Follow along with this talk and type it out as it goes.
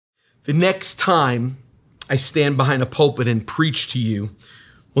The next time I stand behind a pulpit and preach to you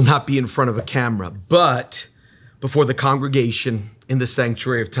will not be in front of a camera, but before the congregation in the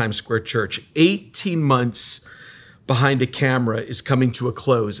sanctuary of Times Square Church. 18 months behind a camera is coming to a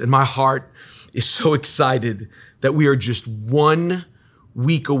close, and my heart is so excited that we are just 1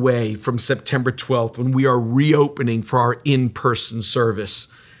 week away from September 12th when we are reopening for our in-person service,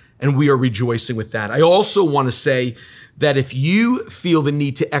 and we are rejoicing with that. I also want to say that if you feel the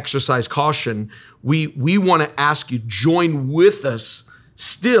need to exercise caution, we want to ask you, join with us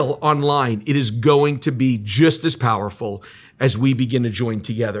still online. It is going to be just as powerful as we begin to join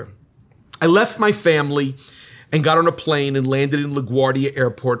together. I left my family and got on a plane and landed in LaGuardia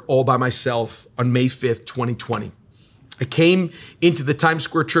Airport all by myself on May 5th, 2020. I came into the Times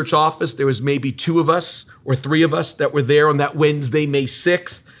Square Church office. There was maybe 2 of us or 3 of us that were there on that Wednesday, May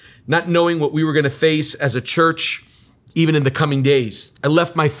 6th, not knowing what we were going to face as a church, even in the coming days. I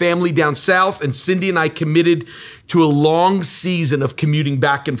left my family down south, and Cindy and I committed to a long season of commuting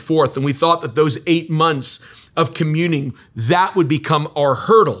back and forth. And we thought that those 8 months of commuting, that would become our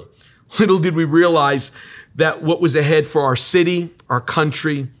hurdle. Little did we realize that what was ahead for our city, our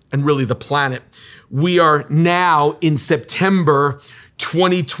country, and really the planet. We are now in September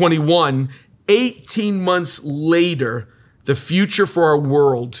 2021, 18 months later. The future for our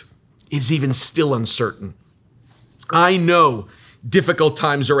world is even still uncertain. I know difficult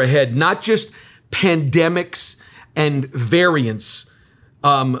times are ahead, not just pandemics and variants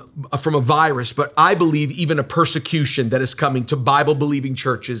from a virus, but I believe even a persecution that is coming to Bible-believing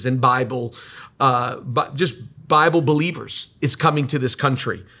churches and Bible believers is coming to this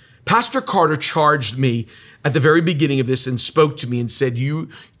country. Pastor Carter charged me at the very beginning of this and spoke to me and said,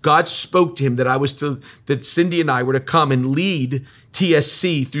 God spoke to him that Cindy and I were to come and lead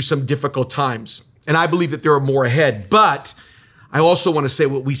TSC through some difficult times. And I believe that there are more ahead, but I also want to say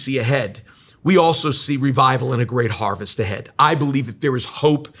what we see ahead. We also see revival and a great harvest ahead. I believe that there is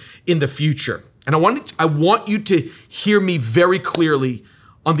hope in the future. And I want you to hear me very clearly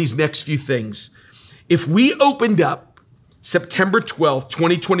on these next few things. If we opened up September 12th,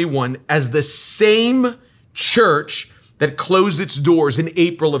 2021 as the same church that closed its doors in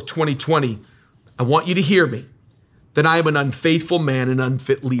April of 2020, I want you to hear me, that I am an unfaithful man and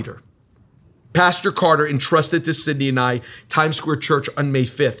unfit leader. Pastor Carter entrusted to Cindy and I Times Square Church on May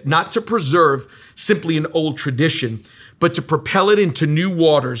 5th, not to preserve simply an old tradition, but to propel it into new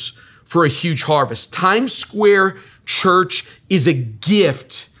waters for a huge harvest. Times Square Church is a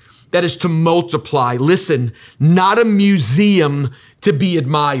gift that is to multiply. Listen, not a museum to be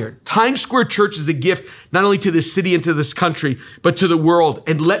admired. Times Square Church is a gift not only to this city and to this country, but to the world.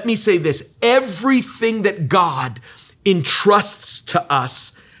 And let me say this, everything that God entrusts to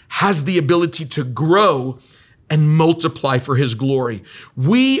us has the ability to grow and multiply for his glory.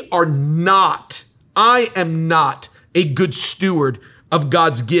 I am not a good steward of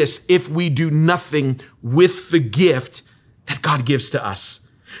God's gifts if we do nothing with the gift that God gives to us.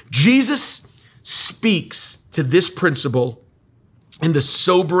 Jesus speaks to this principle in the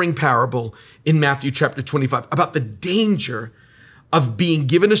sobering parable in Matthew chapter 25 about the danger of being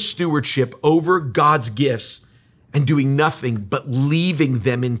given a stewardship over God's gifts and doing nothing but leaving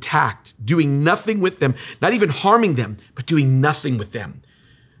them intact, doing nothing with them, not even harming them, but doing nothing with them.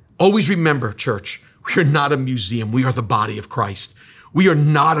 Always remember, church, we are not a museum. We are the body of Christ. We are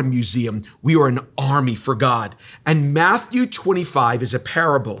not a museum. We are an army for God. And Matthew 25 is a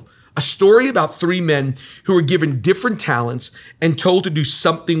parable, a story about 3 men who were given different talents and told to do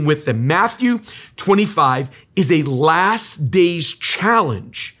something with them. Matthew 25 is a last days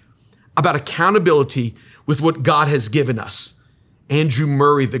challenge about accountability with what God has given us. Andrew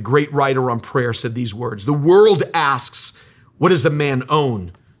Murray, the great writer on prayer, said these words: "The world asks, what does a man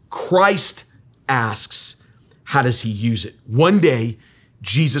own? Christ asks, how does he use it?" One day,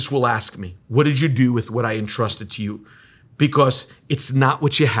 Jesus will ask me, what did you do with what I entrusted to you? Because it's not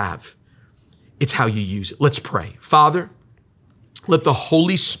what you have, it's how you use it. Let's pray. Father, let the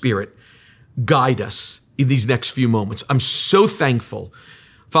Holy Spirit guide us in these next few moments. I'm so thankful,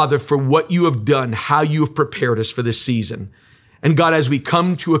 Father, for what you have done, how you have prepared us for this season. And God, as we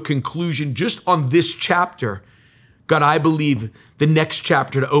come to a conclusion just on this chapter, God, I believe the next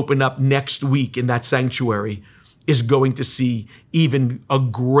chapter to open up next week in that sanctuary is going to see even a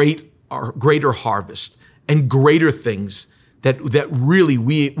greater harvest and greater things that really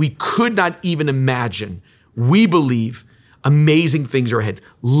we could not even imagine. We believe amazing things are ahead.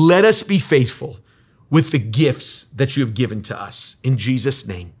 Let us be faithful with the gifts that you have given to us. In Jesus'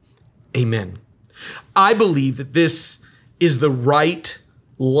 name, amen. I believe that this is the right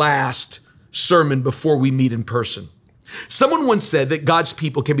last sermon before we meet in person. Someone once said that God's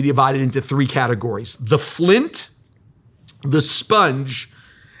people can be divided into three categories: the flint, the sponge,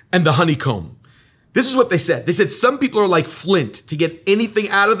 and the honeycomb. This is what they said. They said some people are like flint. To get anything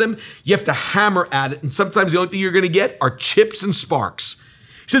out of them, you have to hammer at it. And sometimes the only thing you're going to get are chips and sparks.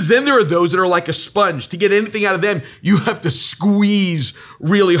 He says, then there are those that are like a sponge. To get anything out of them, you have to squeeze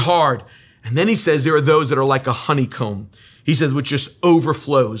really hard. And then he says there are those that are like a honeycomb. He says, which just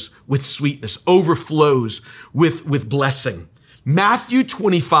overflows with sweetness, overflows with blessing. Matthew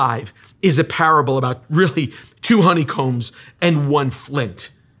 25 is a parable about really two honeycombs and one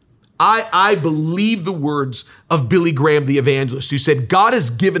flint. I believe the words of Billy Graham, the evangelist, who said, God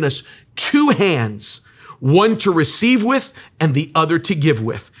has given us two hands, one to receive with and the other to give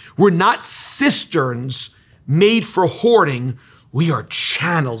with. We're not cisterns made for hoarding. We are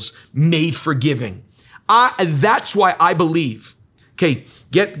channels made for giving. That's why I believe, okay,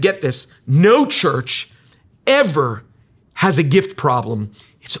 get this, no church ever has a gift problem.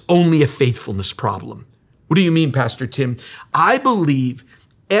 It's only a faithfulness problem. What do you mean, Pastor Tim? I believe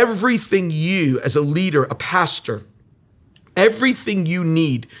everything you as a leader, a pastor, everything you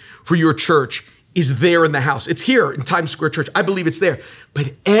need for your church is there in the house. It's here in Times Square Church. I believe it's there.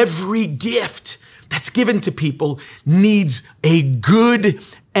 But every gift that's given to people needs a good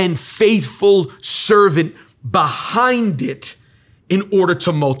and faithful servant behind it in order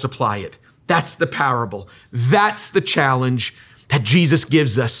to multiply it. That's the parable. That's the challenge that Jesus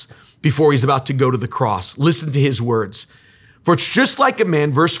gives us before he's about to go to the cross. Listen to his words. For it's just like a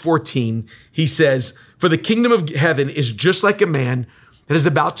man, verse 14, he says, for the kingdom of heaven is just like a man that is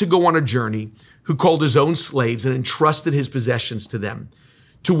about to go on a journey, who called his own slaves and entrusted his possessions to them.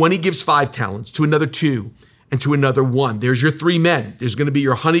 To one he gives 5 talents, to another 2, and to another 1. There's your 3 men. There's going to be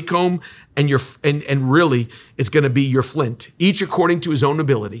your honeycomb and really it's going to be your flint, each according to his own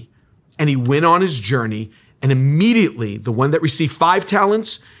ability. And he went on his journey, and immediately the one that received 5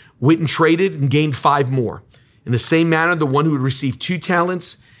 talents went and traded and gained 5 more. In the same manner, the one who had received 2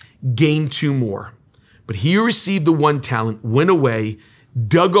 talents gained 2 more. But he who received the 1 talent went away,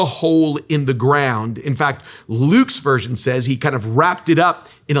 dug a hole in the ground. In fact, Luke's version says he kind of wrapped it up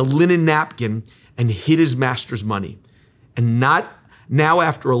in a linen napkin and hid his master's money. And not now,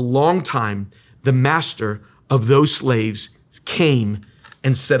 after a long time, the master of those slaves came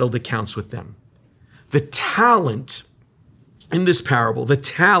and settled accounts with them. The talent in this parable, the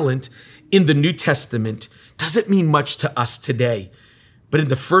talent in the New Testament, doesn't mean much to us today. But in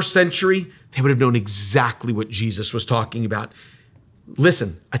the first century, they would have known exactly what Jesus was talking about.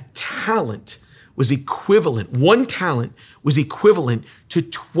 Listen, a talent was equivalent, 1 talent was equivalent to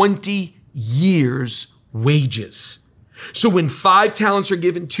 20 years' wages. So when 5 talents are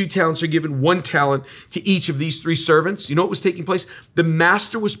given, 2 talents are given, 1 talent to each of these 3 servants, you know what was taking place? The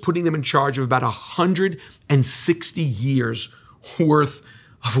master was putting them in charge of about 160 years worth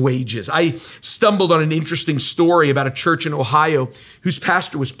of wages. I stumbled on an interesting story about a church in Ohio whose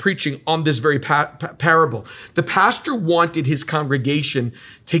pastor was preaching on this very parable. The pastor wanted his congregation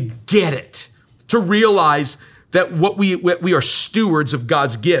to get it, to realize that what we are stewards of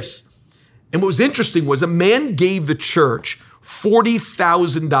God's gifts. And what was interesting was a man gave the church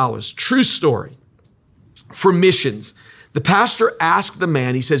 $40,000, true story, for missions. The pastor asked the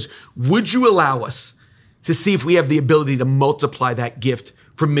man, he says, would you allow us to see if we have the ability to multiply that gift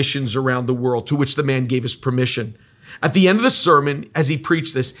for missions around the world, to which the man gave his permission. At the end of the sermon, as he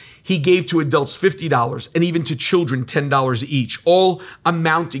preached this, he gave to adults $50 and even to children $10 each, all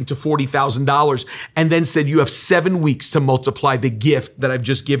amounting to $40,000, and then said, you have 7 weeks to multiply the gift that I've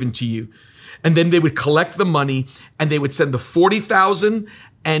just given to you. And then they would collect the money and they would send the $40,000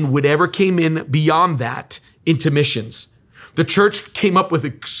 and whatever came in beyond that into missions. The church came up with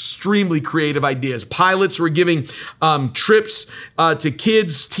extremely creative ideas. Pilots were giving trips to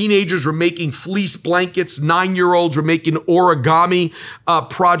kids. Teenagers were making fleece blankets. 9-year-olds were making origami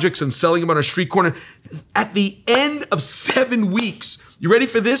projects and selling them on a street corner. At the end of 7 weeks, you ready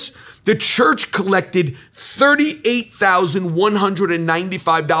for this? The church collected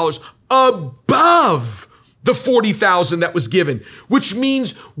 $38,195 above the $40,000 that was given, which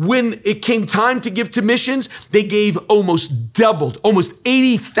means when it came time to give to missions, they gave almost doubled, almost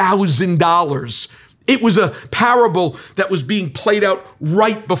 $80,000. It was a parable that was being played out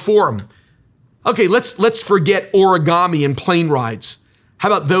right before them. Okay, let's forget origami and plane rides. How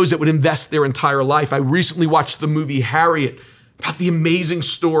about those that would invest their entire life? I recently watched the movie Harriet, about the amazing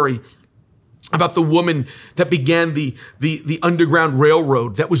story about the woman that began the Underground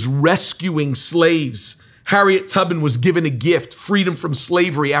Railroad that was rescuing slaves. Harriet Tubman was given a gift, freedom from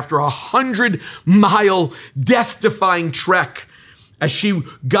slavery, after a 100-mile death-defying trek as she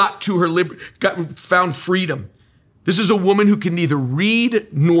got to her found freedom. This is a woman who can neither read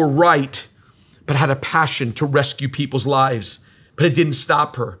nor write, but had a passion to rescue people's lives. But it didn't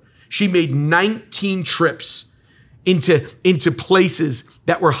stop her. She made 19 trips into places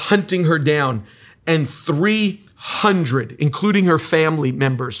that were hunting her down, and 300, including her family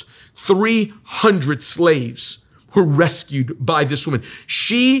members, 300 slaves were rescued by this woman.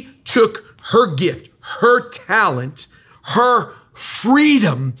 She took her gift, her talent, her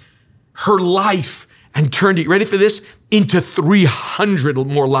freedom, her life, and turned it, ready for this, into 300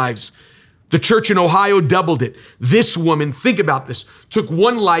 more lives. The church in Ohio doubled it. This woman, think about this, took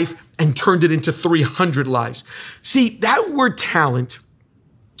one life and turned it into 300 lives. See, that word talent,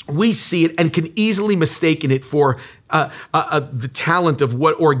 we see it and can easily mistaken it for the talent of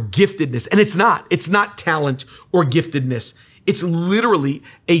what, or giftedness. And it's not. It's not talent or giftedness. It's literally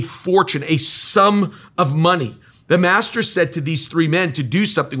a fortune, a sum of money. The master said to these three men to do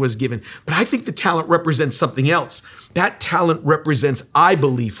something was given, but I think the talent represents something else. That talent represents, I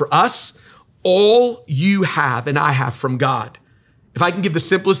believe, for us, all you have and I have from God. If I can give the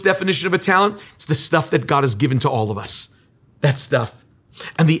simplest definition of a talent, it's the stuff that God has given to all of us. That stuff.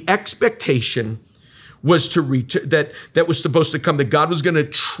 And the expectation was to that was supposed to come, that God was going to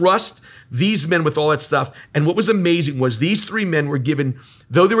trust these men with all that stuff. And what was amazing was these three men were given,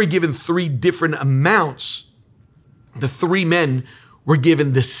 though they were given three different amounts, the three men were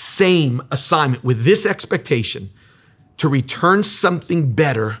given the same assignment with this expectation to return something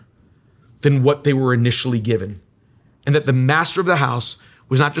better than what they were initially given. And that the master of the house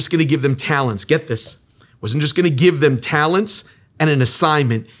was not just going to give them talents. Get this. Wasn't just going to give them talents and an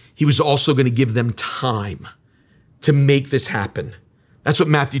assignment. He was also going to give them time to make this happen. That's what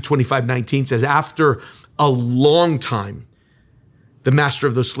Matthew 25:19 says. After a long time, the master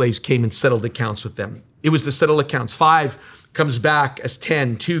of those slaves came and settled accounts with them. It was to settle accounts. 5 comes back as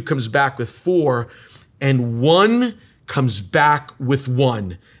 10, 2 comes back with 4, and 1 comes back with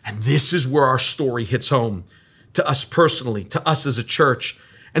 1. And this is where our story hits home to us personally, to us as a church.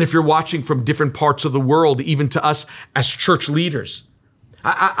 And if you're watching from different parts of the world, even to us as church leaders,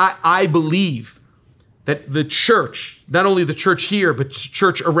 I believe that the church, not only the church here, but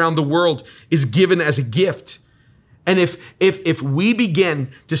church around the world, is given as a gift. And if we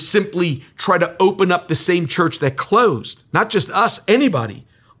begin to simply try to open up the same church that closed, not just us, anybody,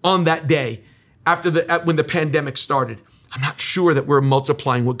 on that day when the pandemic started, I'm not sure that we're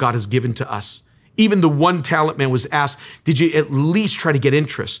multiplying what God has given to us. Even the one talent man was asked, did you at least try to get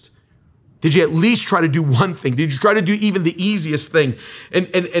interest? Did you at least try to do one thing? Did you try to do even the easiest thing?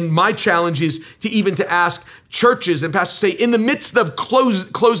 And my challenge is to ask churches and pastors, say, in the midst of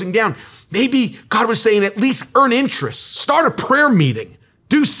closing down, maybe God was saying at least earn interest, start a prayer meeting,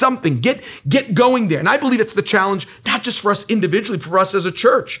 do something, get going there. And I believe it's the challenge, not just for us individually, for us as a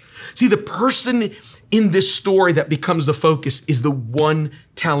church. See, the person in this story that becomes the focus is the one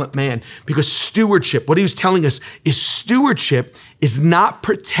talent man, because stewardship, what he was telling us is stewardship is not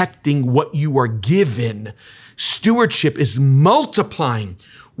protecting what you are given. Stewardship is multiplying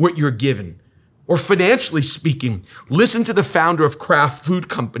what you're given. Or financially speaking, listen to the founder of Kraft Food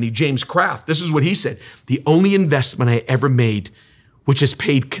Company, James Kraft. This is what he said. The only investment I ever made, which has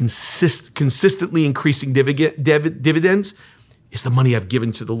paid consistently increasing dividends, is the money I've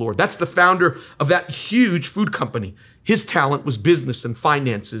given to the Lord. That's the founder of that huge food company. His talent was business and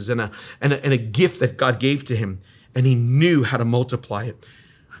finances and a gift that God gave to him, and he knew how to multiply it.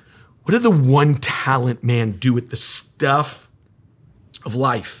 What did the one talent man do with the stuff of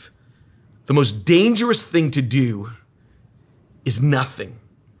life? The most dangerous thing to do is nothing,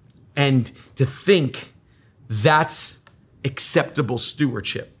 and to think that's acceptable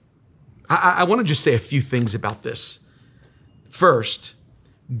stewardship. I want to just say a few things about this. First,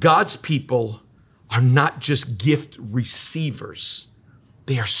 God's people are not just gift receivers.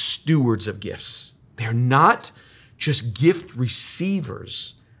 They are stewards of gifts. They are not just gift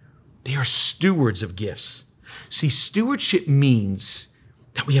receivers. They are stewards of gifts. See, stewardship means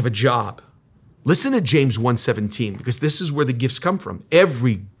that we have a job. Listen to James 1:17, because this is where the gifts come from.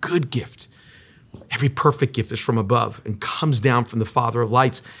 Every good gift, every perfect gift is from above and comes down from the Father of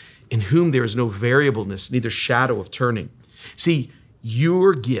lights, in whom there is no variableness, neither shadow of turning. See,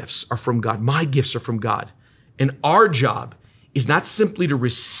 your gifts are from God. My gifts are from God. And our job is not simply to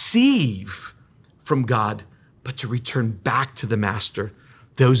receive from God, but to return back to the master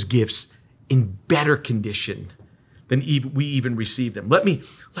those gifts in better condition than we even received them. Let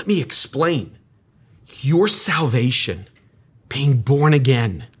me explain. Your salvation, being born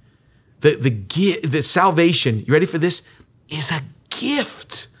again, the salvation, you ready for this, is a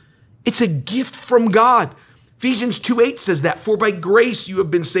gift. It's a gift from God. Ephesians 2:8 says that, for by grace you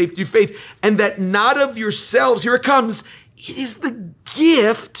have been saved through faith, and that not of yourselves, here it comes, it is the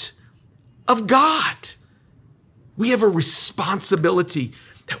gift of God. We have a responsibility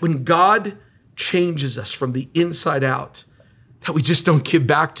that when God changes us from the inside out, that we just don't give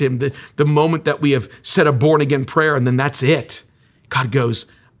back to him the moment that we have said a born again prayer and then that's it. God goes,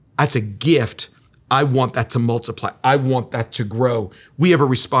 that's a gift. I want that to multiply. I want that to grow. We have a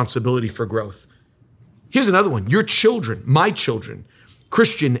responsibility for growth. Here's another one. Your children, my children,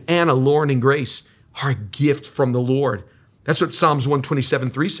 Christian, Anna, Lauren, and Grace are a gift from the Lord. That's what Psalms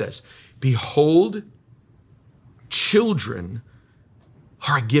 127:3 says. Behold, children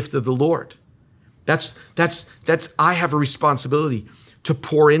are a gift of the Lord. That's I have a responsibility to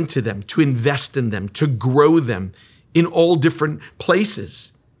pour into them, to invest in them, to grow them in all different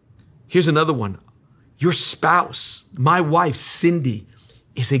places. Here's another one. Your spouse, my wife, Cindy,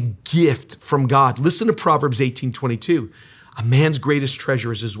 is a gift from God. Listen to Proverbs 18:22. A man's greatest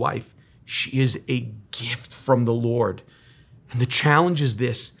treasure is his wife. She is a gift from the Lord. And the challenge is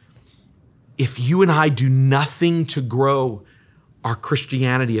this. If you and I do nothing to grow our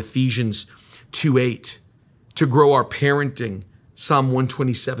Christianity, Ephesians 2:8, to grow our parenting, Psalm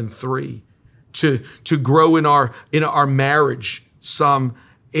 127:3, to grow in our marriage,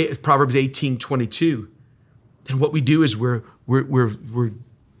 Proverbs 18:22, then what we do is we're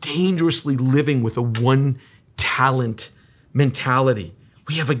dangerously living with a one talent mentality.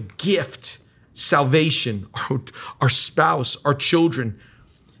 We have a gift, salvation, our spouse, our children,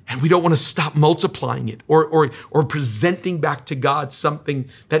 and we don't want to stop multiplying it or presenting back to God something,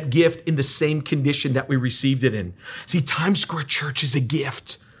 that gift in the same condition that we received it in. See, Times Square Church is a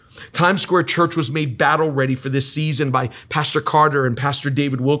gift. Times Square Church was made battle ready for this season by Pastor Carter and Pastor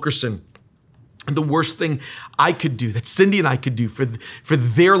David Wilkerson. And the worst thing I could do, that Cindy and I could do for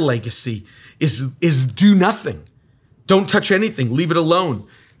their legacy is do nothing. Don't touch anything, leave it alone.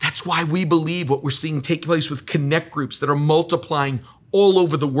 That's why we believe what we're seeing take place with connect groups that are multiplying all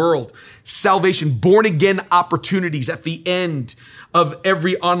over the world. Salvation, born again opportunities at the end of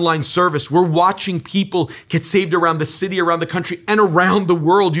every online service. We're watching people get saved around the city, around the country, and around the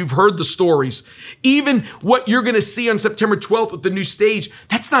world. You've heard the stories. Even what you're going to see on September 12th with the new stage,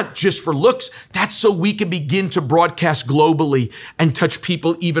 that's not just for looks. That's so we can begin to broadcast globally and touch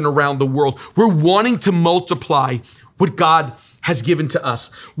people even around the world. We're wanting to multiply what God has given to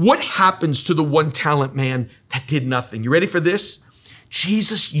us. What happens to the one talent man that did nothing? You ready for this?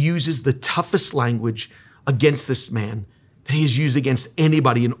 Jesus uses the toughest language against this man that he has used against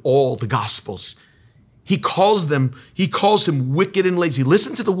anybody in all the Gospels. He calls him wicked and lazy.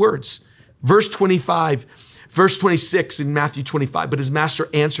 Listen to the words. Verse 25, verse 26 in Matthew 25. But his master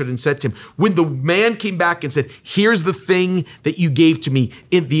answered and said to him, when the man came back and said, here's the thing that you gave to me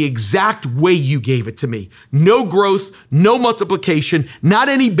in the exact way you gave it to me. No growth, no multiplication, not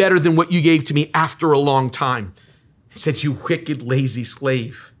any better than what you gave to me after a long time. He said, you wicked, lazy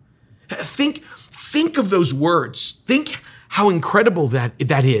slave. Think of those words. Think how incredible that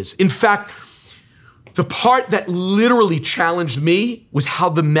is. In fact, the part that literally challenged me was how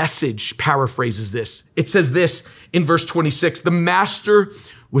the Message paraphrases this. It says this in verse 26, the master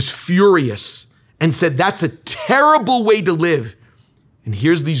was furious and said, that's a terrible way to live. And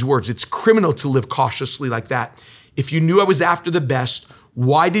here's these words. It's criminal to live cautiously like that. If you knew I was after the best,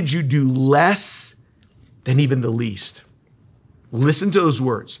 why did you do less than even the least? Listen to those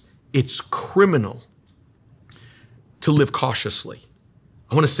words. It's criminal to live cautiously.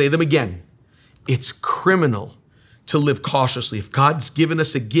 I want to say them again. It's criminal to live cautiously. If God's given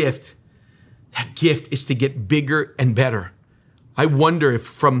us a gift, that gift is to get bigger and better. I wonder if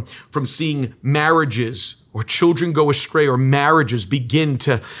from seeing marriages or children go astray or marriages begin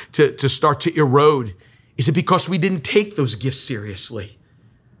to start to erode, is it because we didn't take those gifts seriously?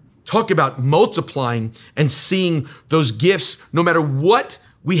 Talk about multiplying and seeing those gifts no matter what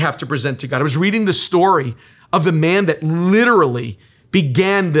we have to present to God. I was reading the story of the man that literally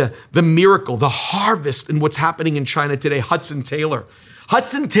began the miracle, the harvest in what's happening in China today, Hudson Taylor.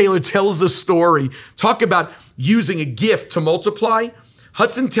 Hudson Taylor tells the story. Talk about using a gift to multiply.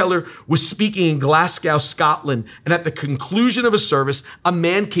 Hudson Taylor was speaking in Glasgow, Scotland, and at the conclusion of a service, a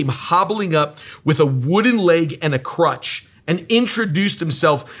man came hobbling up with a wooden leg and a crutch and introduced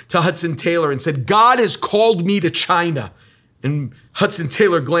himself to Hudson Taylor and said, God has called me to China. And Hudson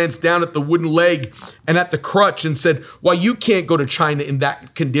Taylor glanced down at the wooden leg and at the crutch and said, why, you can't go to China in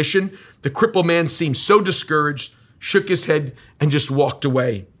that condition. The crippled man seemed so discouraged, shook his head, and just walked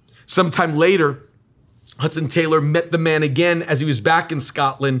away. Sometime later, Hudson Taylor met the man again as he was back in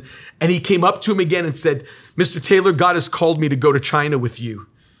Scotland, and he came up to him again and said, Mr. Taylor, God has called me to go to China with you.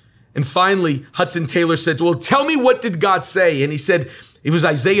 And finally, Hudson Taylor said, well, tell me, what did God say? And he said, it was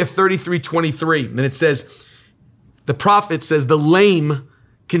Isaiah 33:23. And it says, the prophet says, the lame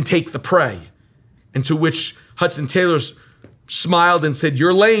can take the prey. And to which Hudson Taylor smiled and said,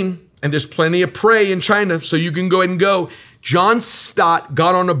 you're lame, and there's plenty of prey in China, so you can go ahead and go. John Stott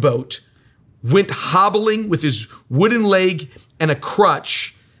got on a boat, went hobbling with his wooden leg and a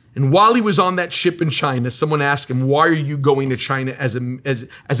crutch. And while he was on that ship in China, someone asked him, why are you going to China as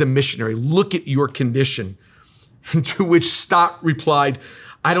a missionary? Look at your condition. And to which Stott replied,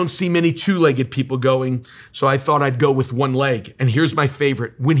 I don't see many two-legged people going, so I thought I'd go with one leg. And here's my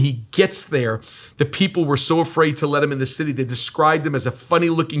favorite. When he gets there, the people were so afraid to let him in the city. They described him as a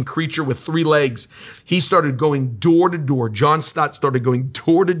funny-looking creature with 3 legs. He started going door to door. John Stott started going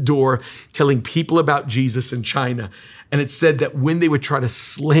door to door, telling people about Jesus in China. And it said that when they would try to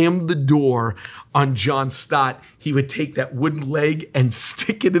slam the door on John Stott, he would take that wooden leg and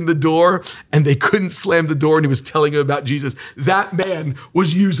stick it in the door, and they couldn't slam the door, and he was telling them about Jesus. That man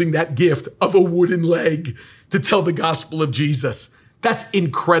was using that gift of a wooden leg to tell the gospel of Jesus. That's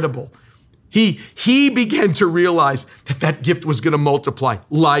incredible. He began to realize that gift was going to multiply.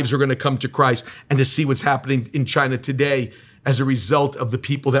 Lives are going to come to Christ, and to see what's happening in China today as a result of the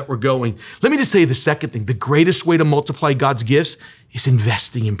people that were going. Let me just say the second thing. The greatest way to multiply God's gifts is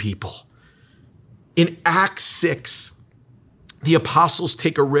investing in people. In Acts 6, the apostles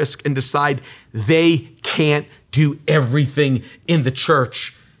take a risk and decide they can't do everything in the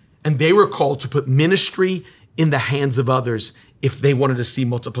church. And they were called to put ministry in the hands of others if they wanted to see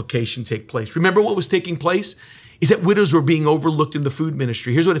multiplication take place. Remember what was taking place? Is that widows were being overlooked in the food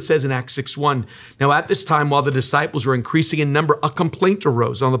ministry. Here's what it says in Acts 6:1. Now at this time, while the disciples were increasing in number, a complaint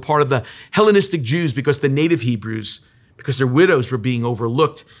arose on the part of the Hellenistic Jews because the native Hebrews, because their widows were being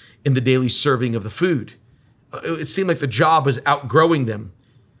overlooked in the daily serving of the food. It seemed like the job was outgrowing them.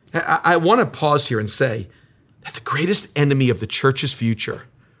 I want to pause here and say that the greatest enemy of the church's future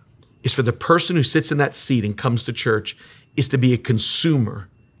is for the person who sits in that seat and comes to church is to be a consumer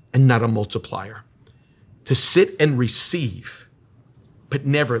and not a multiplier. To sit and receive, but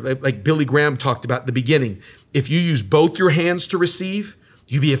never, like Billy Graham talked about at the beginning, if you use both your hands to receive,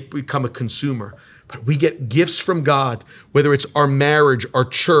 you become a consumer. But we get gifts from God, whether it's our marriage, our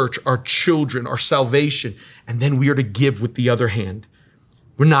church, our children, our salvation, and then we are to give with the other hand.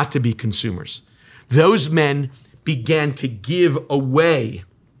 We're not to be consumers. Those men began to give away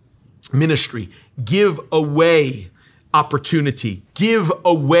ministry, give away opportunity, give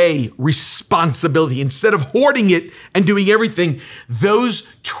away responsibility. Instead of hoarding it and doing everything,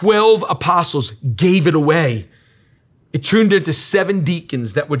 those 12 apostles gave it away. It turned into 7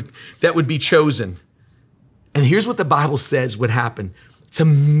 deacons that would be chosen. And here's what the Bible says would happen. It's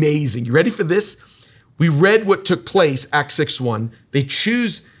amazing. You ready for this? We read what took place, Acts 6:1. They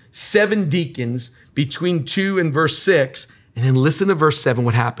choose 7 deacons between 2 and verse 6. And then listen to verse 7,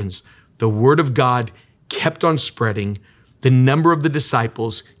 what happens. The word of God kept on spreading. The number of the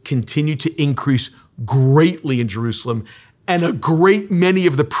disciples continued to increase greatly in Jerusalem, and a great many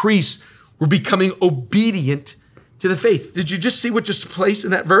of the priests were becoming obedient to the faith. Did you just see what just took place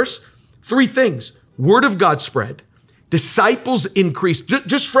in that verse? 3 things. Word of God spread. Disciples increased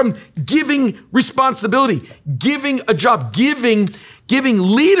just from giving responsibility, giving a job, giving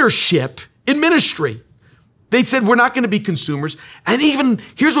leadership in ministry. They said, we're not going to be consumers. And even,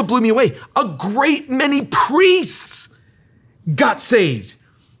 here's what blew me away. A great many priests got saved.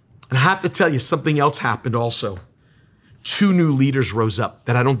 And I have to tell you, something else happened also. 2 new leaders rose up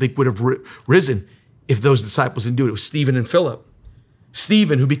that I don't think would have risen if those disciples didn't do it. It was Stephen and Philip.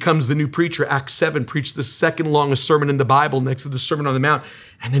 Stephen, who becomes the new preacher, Acts 7, preached the second longest sermon in the Bible next to the Sermon on the Mount.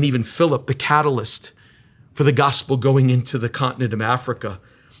 And then even Philip, the catalyst for the gospel going into the continent of Africa.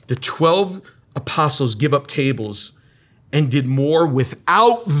 The 12 apostles give up tables and did more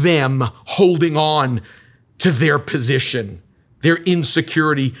without them holding on to their position, their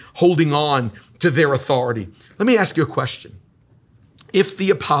insecurity, holding on to their authority. Let me ask you a question. If the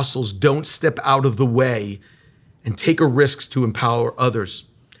apostles don't step out of the way and take a risk to empower others,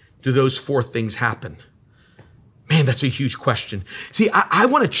 do those 4 things happen? Man, that's a huge question. See, I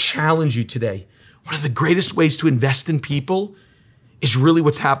want to challenge you today. One of the greatest ways to invest in people is really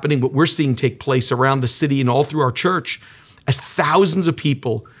what's happening, what we're seeing take place around the city and all through our church as thousands of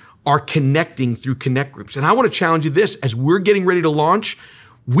people are connecting through connect groups. And I want to challenge you this, as we're getting ready to launch,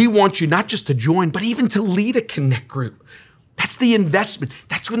 we want you not just to join, but even to lead a connect group. That's the investment.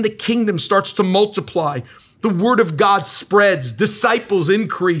 That's when the kingdom starts to multiply. The word of God spreads, disciples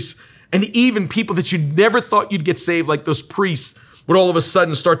increase, and even people that you never thought you'd get saved, like those priests, would all of a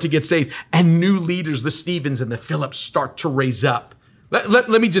sudden start to get saved. And new leaders, the Stephens and the Phillips, start to raise up. Let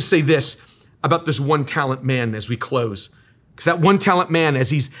me just say this about this one talent man as we close. Because that one talent man, as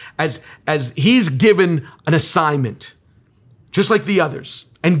he's given an assignment, just like the others,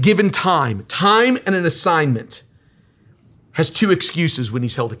 and given time and an assignment, has two excuses when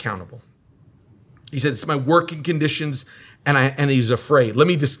he's held accountable. He said, it's my working conditions, and he's afraid. Let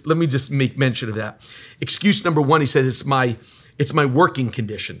me just make mention of that. Excuse number one, he said, it's my working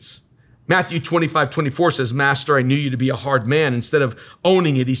conditions. Matthew 25:24 says, Master, I knew you to be a hard man. Instead of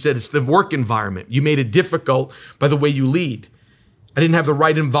owning it, he said, it's the work environment. You made it difficult by the way you lead. I didn't have the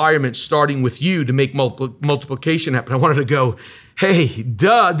right environment starting with you to make multiplication happen. I wanted to go, hey,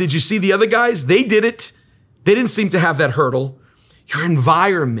 duh, did you see the other guys? They did it. They didn't seem to have that hurdle. Your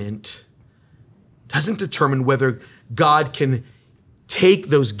environment doesn't determine whether God can take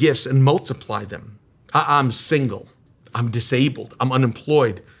those gifts and multiply them. I'm single. I'm disabled. I'm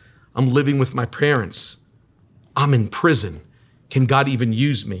unemployed. I'm living with my parents. I'm in prison. Can God even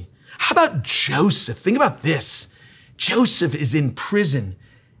use me? How about Joseph? Think about this. Joseph is in prison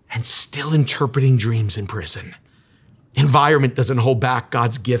and still interpreting dreams in prison. Environment doesn't hold back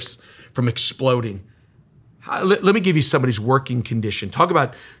God's gifts from exploding. Let me give you somebody's working condition. Talk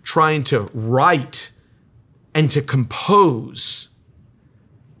about trying to write and to compose,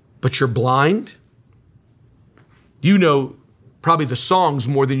 but you're blind. You know probably the songs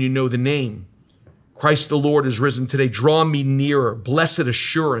more than you know the name. Christ the Lord is risen today. Draw me nearer. Blessed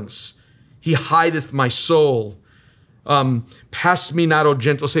assurance. He hideth my soul. Pass me not, O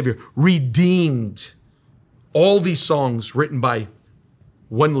gentle Savior. Redeemed. All these songs written by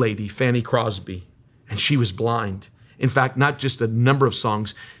one lady, Fanny Crosby, and she was blind. In fact, not just a number of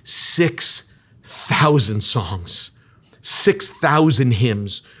songs, 6,000 songs, 6,000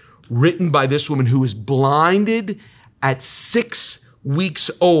 hymns written by this woman who was blinded at 6 weeks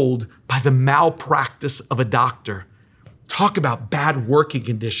old by the malpractice of a doctor. Talk about bad working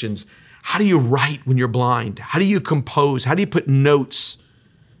conditions. How do you write when you're blind? How do you compose? How do you put notes?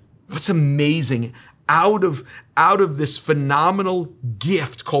 What's amazing, out of this phenomenal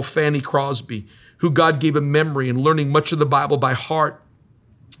gift called Fanny Crosby, who God gave a memory and learning much of the Bible by heart,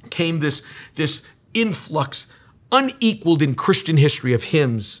 came this influx unequaled in Christian history of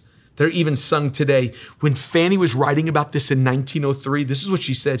hymns that are even sung today. When Fanny was writing about this in 1903, this is what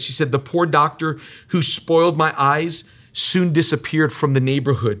she said. She said, the poor doctor who spoiled my eyes soon disappeared from the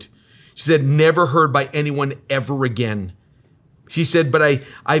neighborhood. She said, never heard by anyone ever again. She said, but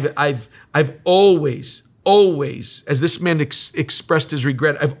I've always, as this man expressed his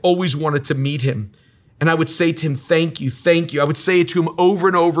regret, I've always wanted to meet him. And I would say to him, thank you, thank you. I would say it to him over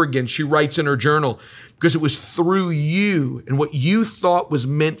and over again, she writes in her journal, because it was through you and what you thought was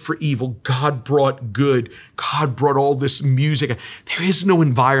meant for evil, God brought good. God brought all this music. There is no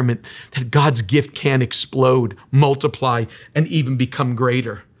environment that God's gift can't explode, multiply, and even become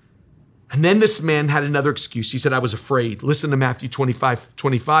greater. And then this man had another excuse. He said, I was afraid. Listen to Matthew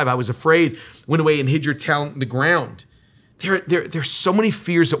 25:25. I was afraid, went away and hid your talent in the ground. There's so many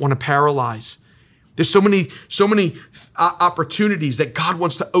fears that want to paralyze. There's so many opportunities that God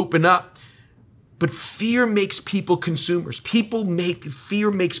wants to open up. But fear makes people consumers.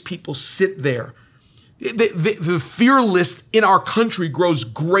 Fear makes people sit there. The fear list in our country grows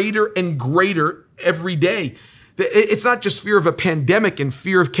greater and greater every day. It's not just fear of a pandemic and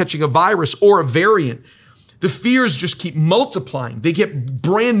fear of catching a virus or a variant. The fears just keep multiplying. They get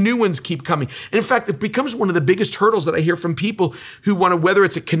brand new ones keep coming. And in fact, it becomes one of the biggest hurdles that I hear from people who want to, whether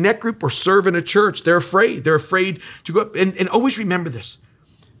it's a connect group or serve in a church, they're afraid. They're afraid to go up. And always remember this.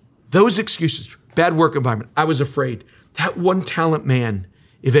 Those excuses, bad work environment, I was afraid. That one talent man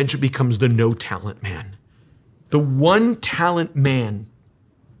eventually becomes the no talent man. The one talent man,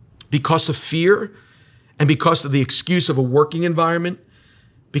 because of fear, and because of the excuse of a working environment,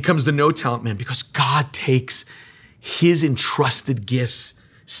 becomes the no talent man because God takes his entrusted gifts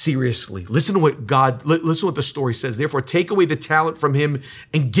seriously. Listen to what the story says. Therefore, take away the talent from him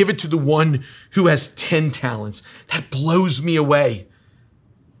and give it to the one who has 10 talents. That blows me away.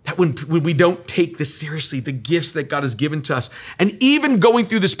 That when we don't take this seriously, the gifts that God has given to us. And even going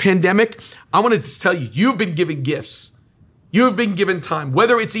through this pandemic, I wanted to tell you, you've been given gifts. You have been given time,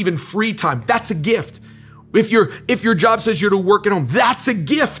 whether it's even free time, that's a gift. If your job says you're to work at home, that's a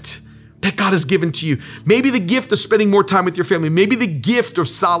gift that God has given to you. Maybe the gift of spending more time with your family, maybe the gift of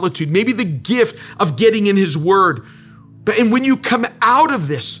solitude, maybe the gift of getting in his word. And when you come out of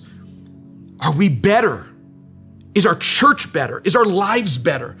this, are we better? Is our church better? Is our lives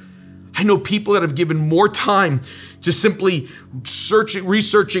better? I know people that have given more time to simply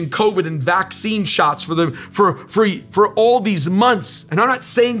researching COVID and vaccine shots for all these months. And I'm not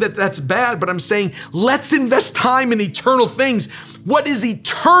saying that that's bad, but I'm saying let's invest time in eternal things. What is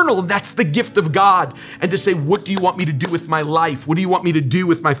eternal? That's the gift of God. And to say, what do you want me to do with my life? What do you want me to do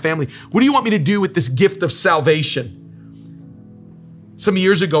with my family? What do you want me to do with this gift of salvation? Some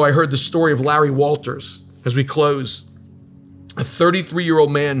years ago, I heard the story of Larry Walters as we close, a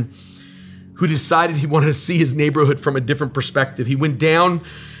 33-year-old man who decided he wanted to see his neighborhood from a different perspective. He went down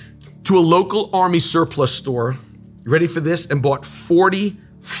to a local Army surplus store, you ready for this, and bought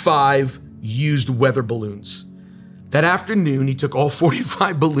 45 used weather balloons. That afternoon, he took all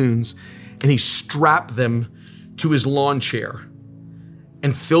 45 balloons and he strapped them to his lawn chair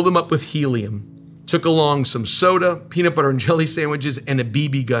and filled them up with helium. Took along some soda, peanut butter and jelly sandwiches, and a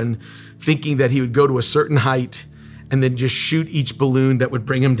BB gun, thinking that he would go to a certain height and then just shoot each balloon that would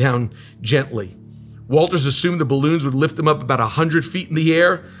bring him down gently. Walters assumed the balloons would lift him up about 100 feet in the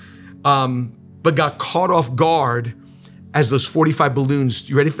air, but got caught off guard as those 45 balloons,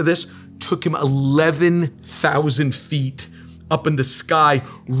 you ready for this? Took him 11,000 feet up in the sky,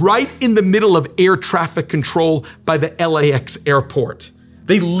 right in the middle of air traffic control by the LAX airport.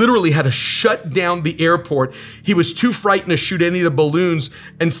 They literally had to shut down the airport. He was too frightened to shoot any of the balloons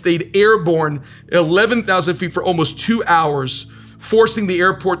and stayed airborne 11,000 feet for almost 2 hours, forcing the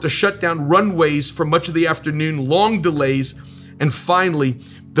airport to shut down runways for much of the afternoon, long delays. And finally,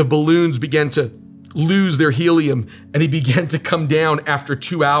 the balloons began to lose their helium and he began to come down after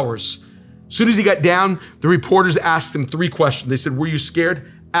 2 hours. As soon as he got down, the reporters asked him 3 questions. They said, were you scared?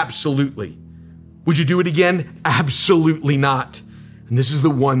 Absolutely. Would you do it again? Absolutely not. And this is the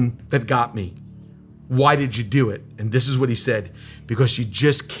one that got me. Why did you do it? And this is what he said, because you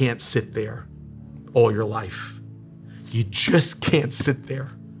just can't sit there all your life. You just can't sit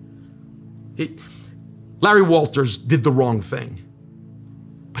there. Larry Walters did the wrong thing.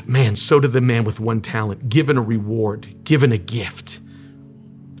 But man, so did the man with one talent, given a reward, given a gift.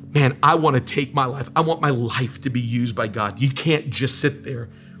 Man, I want to take my life. I want my life to be used by God. You can't just sit there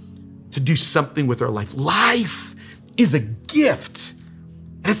to do something with our life. Life is a gift.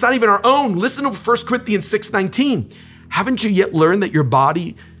 And it's not even our own. Listen to 1 Corinthians 6:19. Haven't you yet learned that your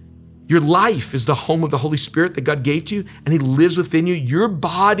body, your life is the home of the Holy Spirit that God gave to you and he lives within you? Your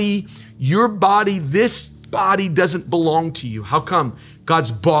body, this body doesn't belong to you. How come?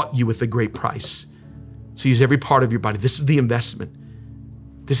 God's bought you with a great price. So use every part of your body. This is the investment.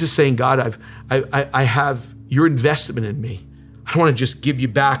 This is saying, God, I have your investment in me. I don't want to just give you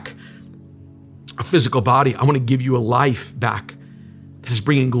back a physical body. I want to give you a life back that is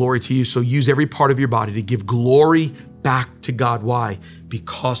bringing glory to you. So use every part of your body to give glory back to God. Why?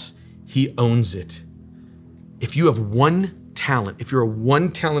 Because he owns it. If you have one talent, if you're a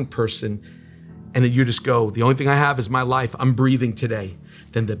one talent person and then you just go, the only thing I have is my life, I'm breathing today,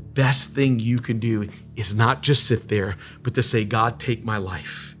 then the best thing you can do is not just sit there, but to say, God, take my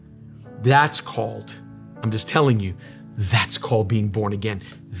life. That's called, I'm just telling you, that's called being born again.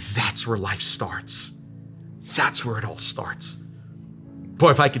 That's where life starts. That's where it all starts.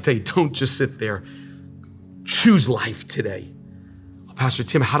 Boy, if I could tell you, don't just sit there. Choose life today. Oh, Pastor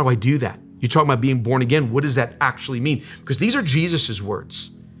Tim, how do I do that? You're talking about being born again. What does that actually mean? Because these are Jesus's words.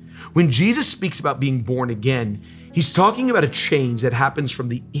 When Jesus speaks about being born again, he's talking about a change that happens from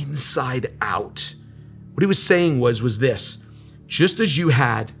the inside out. What he was saying was this: just as you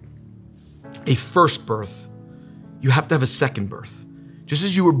had a first birth, you have to have a second birth. Just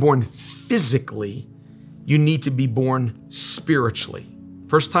as you were born physically, you need to be born spiritually.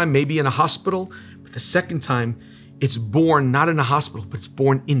 First time, maybe in a hospital, but the second time, it's born not in a hospital, but it's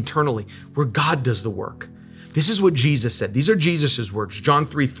born internally, where God does the work. This is what Jesus said. These are Jesus's words. John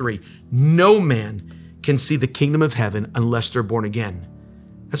 3:3. No man can see the kingdom of heaven unless they're born again.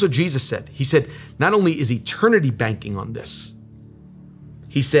 That's what Jesus said. He said, not only is eternity banking on this,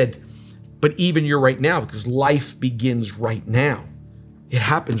 he said, but even you're right now, because life begins right now. It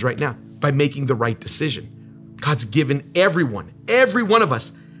happens right now by making the right decision. God's given everyone, every one of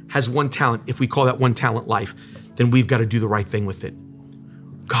us has one talent. If we call that one talent life, then we've got to do the right thing with it.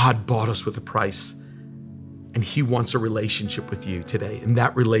 God bought us with a price, and he wants a relationship with you today. And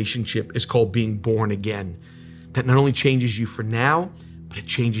that relationship is called being born again. That not only changes you for now, but it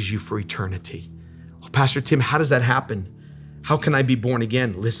changes you for eternity. Well, Pastor Tim, how does that happen? How can I be born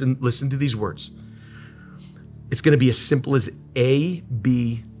again? Listen to these words. It's going to be as simple as A,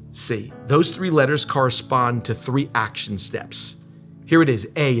 B, C. Those 3 letters correspond to 3 action steps. Here it is.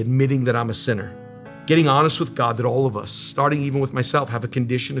 A, admitting that I'm a sinner. Getting honest with God that all of us, starting even with myself, have a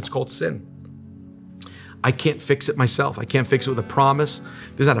condition. It's called sin. I can't fix it myself. I can't fix it with a promise.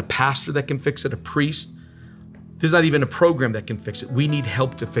 There's not a pastor that can fix it, a priest. There's not even a program that can fix it. We need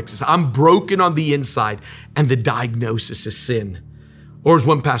help to fix this. I'm broken on the inside, and the diagnosis is sin. Or as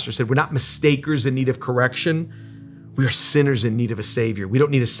one pastor said, we're not mistakers in need of correction. We are sinners in need of a Savior. We don't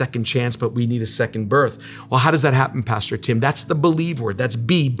need a second chance, but we need a second birth. Well, how does that happen, Pastor Tim? That's the believe word. That's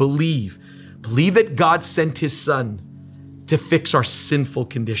B, believe. Believe that God sent his son to fix our sinful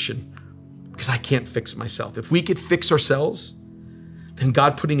condition, because I can't fix myself. If we could fix ourselves, then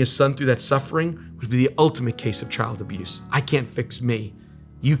God putting his son through that suffering would be the ultimate case of child abuse. I can't fix me.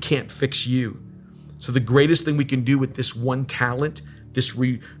 You can't fix you. So the greatest thing we can do with this one talent,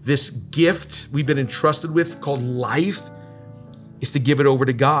 this gift we've been entrusted with called life, is to give it over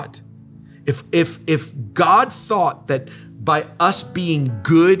to God. If God thought that by us being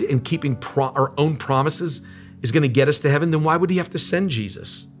good and keeping our own promises is going to get us to heaven, then why would he have to send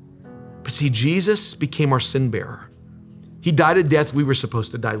Jesus? But see, Jesus became our sin bearer. He died a death we were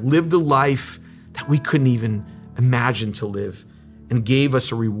supposed to die, lived a life that we couldn't even imagine to live, and gave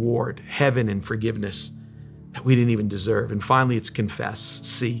us a reward, heaven and forgiveness that we didn't even deserve. And finally, it's confess.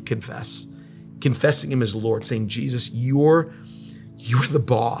 C, confess. Confessing him as Lord, saying, Jesus, you're the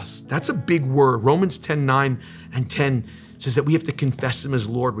boss. That's a big word. Romans 10:9 and 10 says that we have to confess him as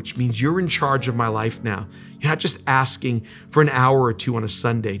Lord, which means you're in charge of my life now. You're not just asking for an hour or two on a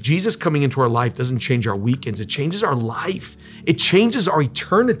Sunday. Jesus coming into our life doesn't change our weekends. It changes our life. It changes our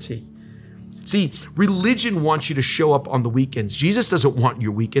eternity. See, religion wants you to show up on the weekends. Jesus doesn't want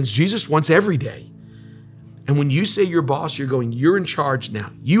your weekends. Jesus wants every day. And when you say you're boss, you're going, you're in charge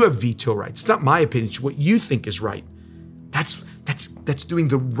now. You have veto rights. It's not my opinion. It's what you think is right. That's doing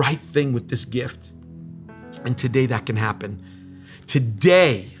the right thing with this gift. And today that can happen.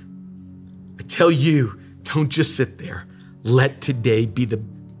 Today, I tell you, don't just sit there. Let today be the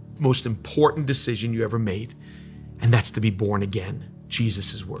most important decision you ever made. And that's to be born again.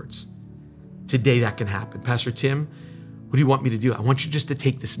 Jesus' words. Today that can happen. Pastor Tim, what do you want me to do? I want you just to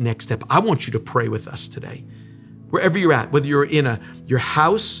take this next step. I want you to pray with us today. Wherever you're at, whether you're in your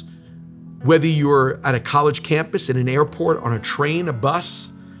house, whether you're at a college campus, in an airport, on a train, a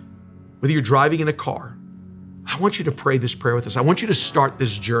bus, whether you're driving in a car, I want you to pray this prayer with us. I want you to start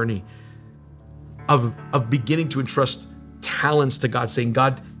this journey of beginning to entrust talents to God, saying,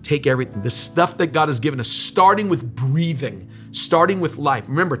 God, take everything, the stuff that God has given us, starting with breathing, starting with life.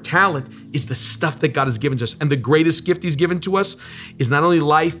 Remember, talent is the stuff that God has given to us. And the greatest gift he's given to us is not only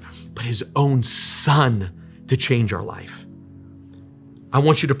life, but his own son to change our life. I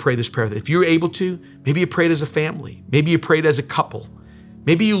want you to pray this prayer. If you're able to, maybe you pray it as a family. Maybe you pray it as a couple.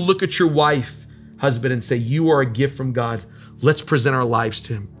 Maybe you look at your wife, husband, and say, you are a gift from God. Let's present our lives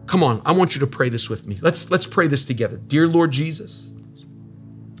to him. Come on, I want you to pray this with me. Let's pray this together. Dear Lord Jesus,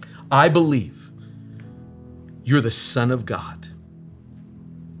 I believe you're the Son of God.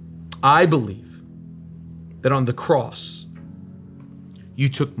 I believe that on the cross, you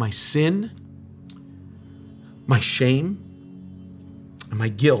took my sin, my shame, and my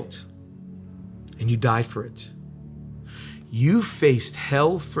guilt, and you died for it. You faced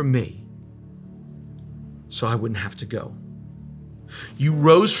hell for me so I wouldn't have to go. You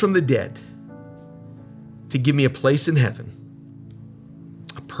rose from the dead to give me a place in heaven,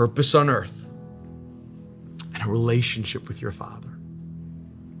 a purpose on earth, and a relationship with your Father.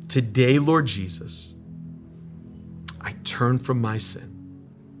 Today, Lord Jesus, I turn from my sin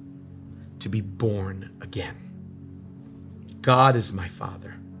to be born again. God is my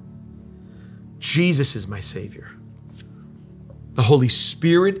Father. Jesus is my Savior. The Holy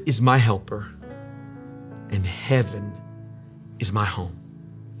Spirit is my helper, and heaven is my home.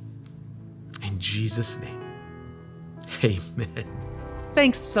 In Jesus' name, amen.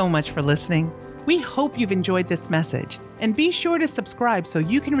 Thanks so much for listening. We hope you've enjoyed this message, and be sure to subscribe so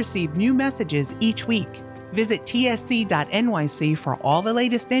you can receive new messages each week. Visit tsc.nyc for all the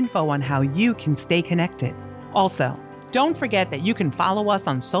latest info on how you can stay connected. Also, don't forget that you can follow us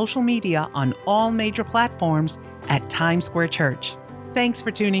on social media on all major platforms at Times Square Church. Thanks for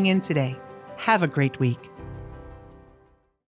tuning in today. Have a great week.